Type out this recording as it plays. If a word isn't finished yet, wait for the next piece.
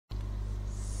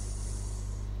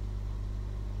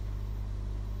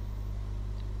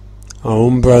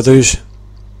Brothers.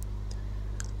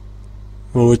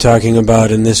 What we're talking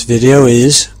about in this video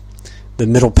is the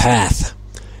middle path,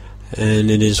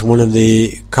 and it is one of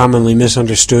the commonly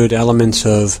misunderstood elements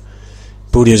of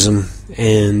Buddhism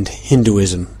and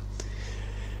Hinduism.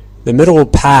 The middle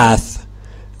path,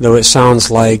 though it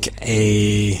sounds like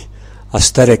a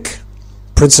aesthetic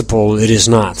principle, it is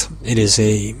not. It is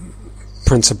a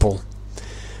principle.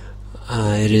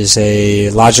 It is a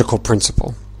logical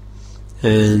principle.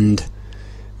 And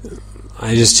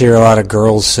I just hear a lot of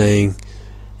girls saying,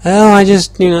 oh,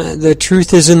 the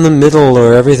truth is in the middle,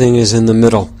 or everything is in the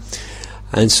middle.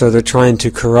 And so they're trying to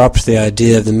corrupt the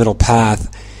idea of the middle path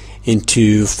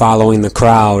into following the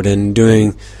crowd and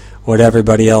doing what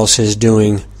everybody else is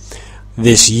doing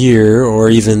this year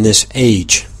or even this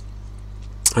age.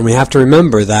 And we have to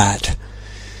remember that,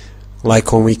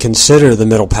 like when we consider the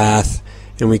middle path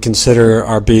and we consider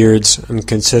our beards and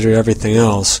consider everything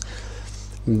else,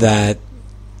 that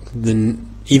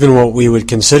even what we would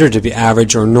consider to be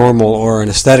average or normal or an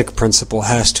aesthetic principle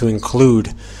has to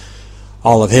include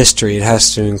all of history. It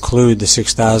has to include the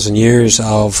 6,000 years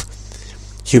of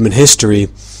human history.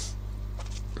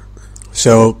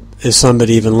 So if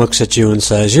somebody even looks at you and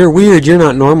says, you're weird, you're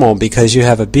not normal because you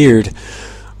have a beard,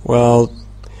 well,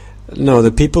 no,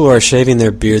 the people who are shaving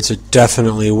their beards are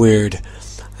definitely weird,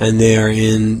 and they are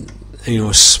in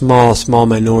a small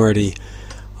minority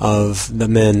of the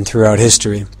men throughout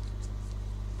history.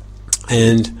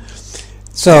 And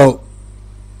so,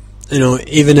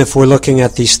 even if we're looking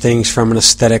at these things from an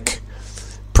aesthetic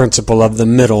principle of the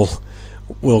middle,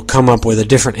 we'll come up with a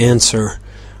different answer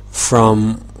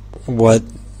from what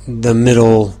the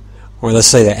middle, or let's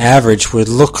say the average, would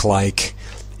look like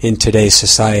in today's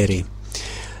society.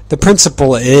 The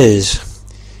principle is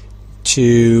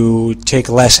to take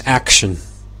less action.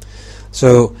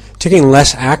 So taking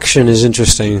less action is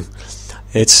interesting.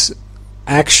 It's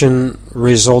action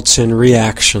results in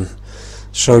reaction.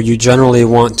 So you generally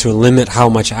want to limit how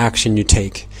much action you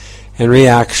take. And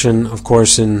reaction, of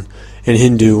course, in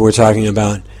Hindu, we're talking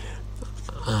about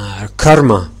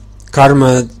karma.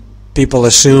 Karma, people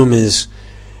assume is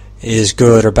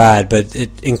good or bad, but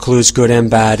it includes good and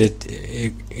bad.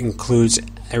 It includes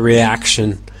a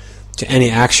reaction to any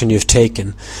action you've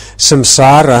taken.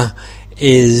 Samsara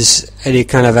is any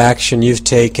kind of action you've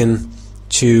taken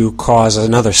to cause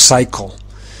another cycle.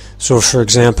 So, for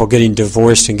example, getting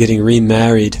divorced and getting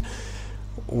remarried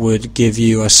would give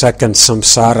you a second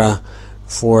samsara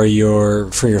for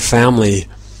your family,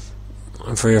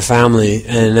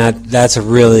 and that's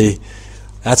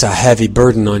a heavy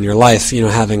burden on your life.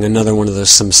 Having another one of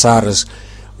those samsaras,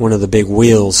 one of the big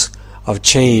wheels of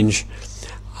change.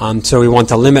 So we want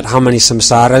to limit how many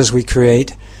samsaras we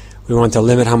create. We want to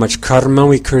limit how much karma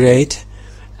we create,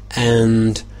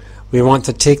 and we want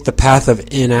to take the path of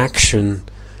inaction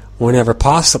whenever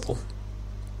possible.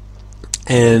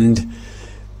 And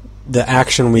the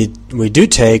action we do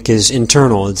take is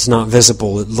internal. It's not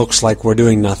visible. It looks like we're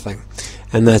doing nothing.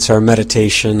 And that's our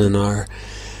meditation and our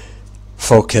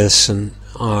focus and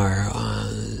our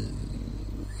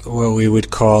what we would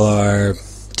call our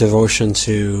devotion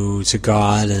to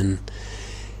God, and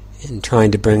in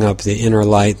trying to bring up the inner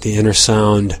light, the inner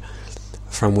sound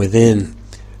from within.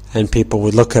 And people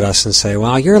would look at us and say,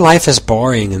 well, your life is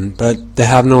boring, but they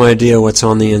have no idea what's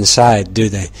on the inside, do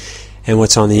they? And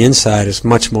what's on the inside is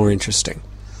much more interesting.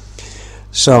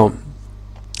 So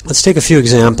let's take a few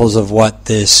examples of what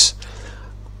this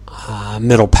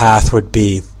middle path would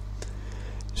be.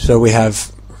 So we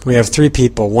have three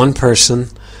people. One person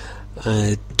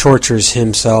tortures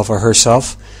himself or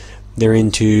herself. They're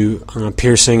into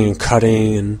piercing and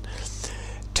cutting and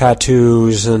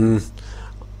tattoos and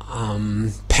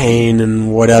pain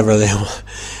and whatever they want.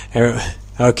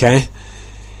 Okay.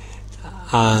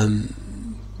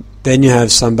 Then you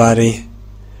have somebody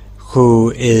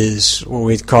who is what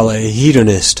we'd call a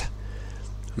hedonist,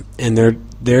 and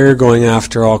they're going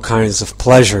after all kinds of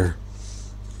pleasure,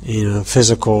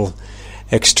 physical,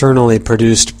 externally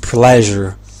produced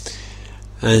pleasure.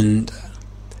 And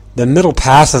the middle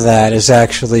path of that is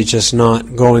actually just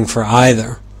not going for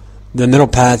either. The middle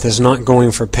path is not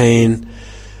going for pain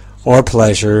or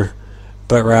pleasure,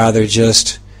 but rather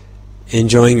just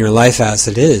enjoying your life as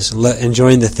it is,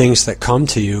 enjoying the things that come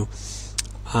to you.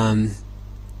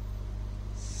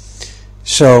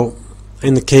 So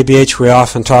in the KBH we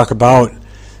often talk about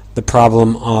the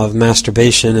problem of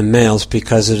masturbation in males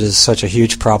because it is such a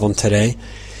huge problem today.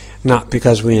 Not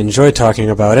because we enjoy talking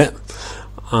about it,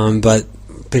 but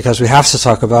because we have to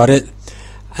talk about it.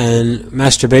 And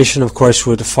masturbation, of course,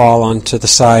 would fall onto the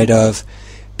side of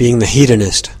being the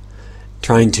hedonist,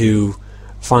 trying to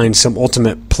find some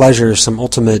ultimate pleasure, some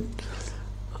ultimate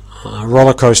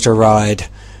roller coaster ride,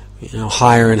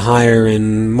 higher and higher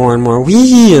and more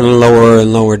wee and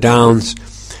lower downs.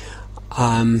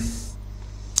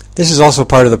 This is also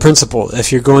part of the principle.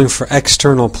 If you're going for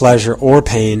external pleasure or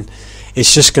pain,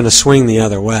 it's just going to swing the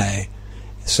other way.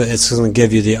 So it's going to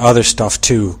give you the other stuff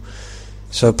too.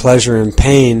 So pleasure and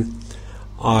pain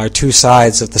are two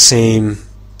sides of the same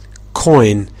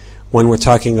coin when we're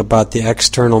talking about the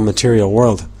external material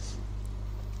world.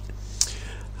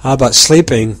 How about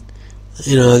sleeping?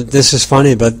 This is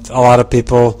funny, but a lot of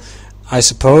people, I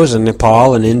suppose, in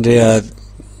Nepal and India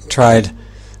tried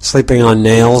sleeping on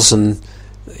nails and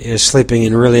sleeping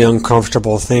in really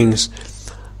uncomfortable things.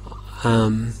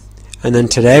 And then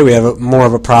today we have more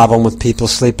of a problem with people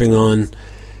sleeping on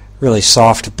really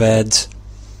soft beds.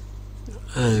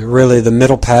 Really the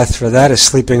middle path for that is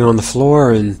sleeping on the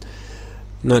floor and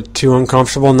not too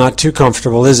uncomfortable, not too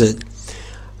comfortable, is it?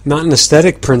 Not an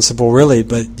aesthetic principle really,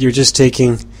 but you're just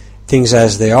taking things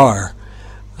as they are.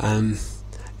 I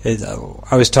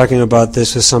was talking about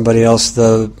this with somebody else.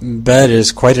 The bed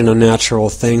is quite an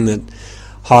unnatural thing that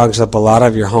hogs up a lot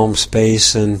of your home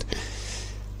space and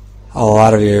a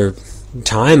lot of your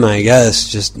time, I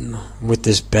guess, just with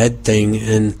this bed thing.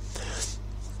 And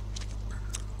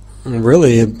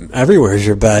really, everywhere is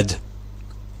your bed.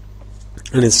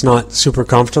 And it's not super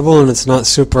comfortable, and it's not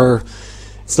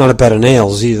a bed of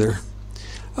nails either.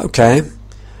 Okay.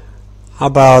 How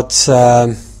about,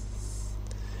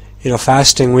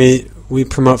 fasting? We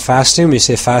promote fasting. We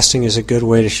say fasting is a good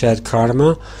way to shed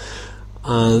karma.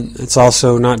 It's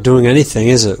also not doing anything,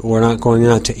 is it? We're not going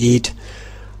out to eat,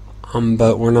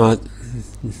 but we're not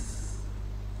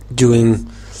doing,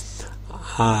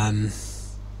 we're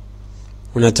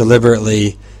not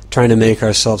deliberately trying to make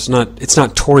ourselves, it's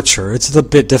not torture. It's a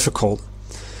bit difficult.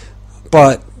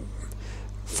 But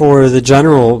for the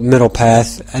general middle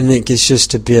path, I think it's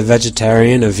just to be a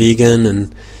vegetarian, a vegan,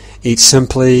 and eat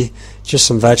simply, just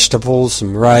some vegetables,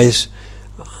 some rice,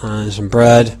 some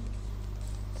bread.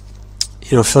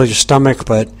 Fill your stomach,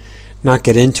 but not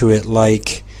get into it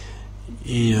like,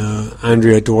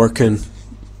 Andrea Dworkin.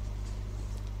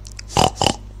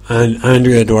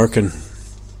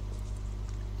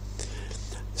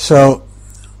 So,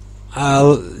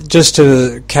 just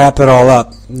to cap it all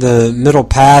up, the middle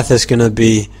path is going to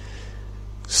be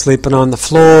sleeping on the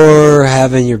floor,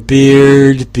 having your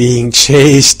beard, being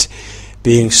chaste,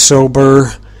 being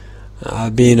sober,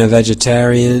 being a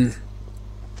vegetarian.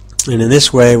 And in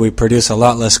this way, we produce a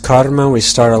lot less karma, we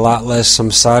start a lot less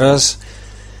samsaras,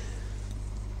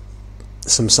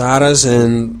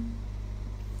 and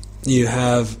you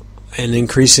have an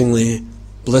increasingly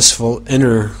blissful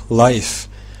inner life.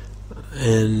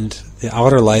 And the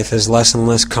outer life is less and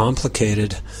less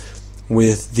complicated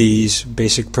with these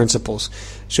basic principles.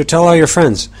 So tell all your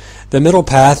friends, the middle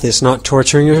path is not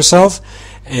torturing yourself,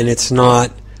 and it's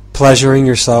not pleasuring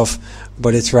yourself,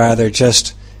 but it's rather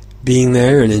just being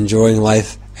there and enjoying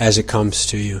life as it comes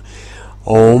to you.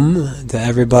 Om to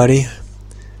everybody.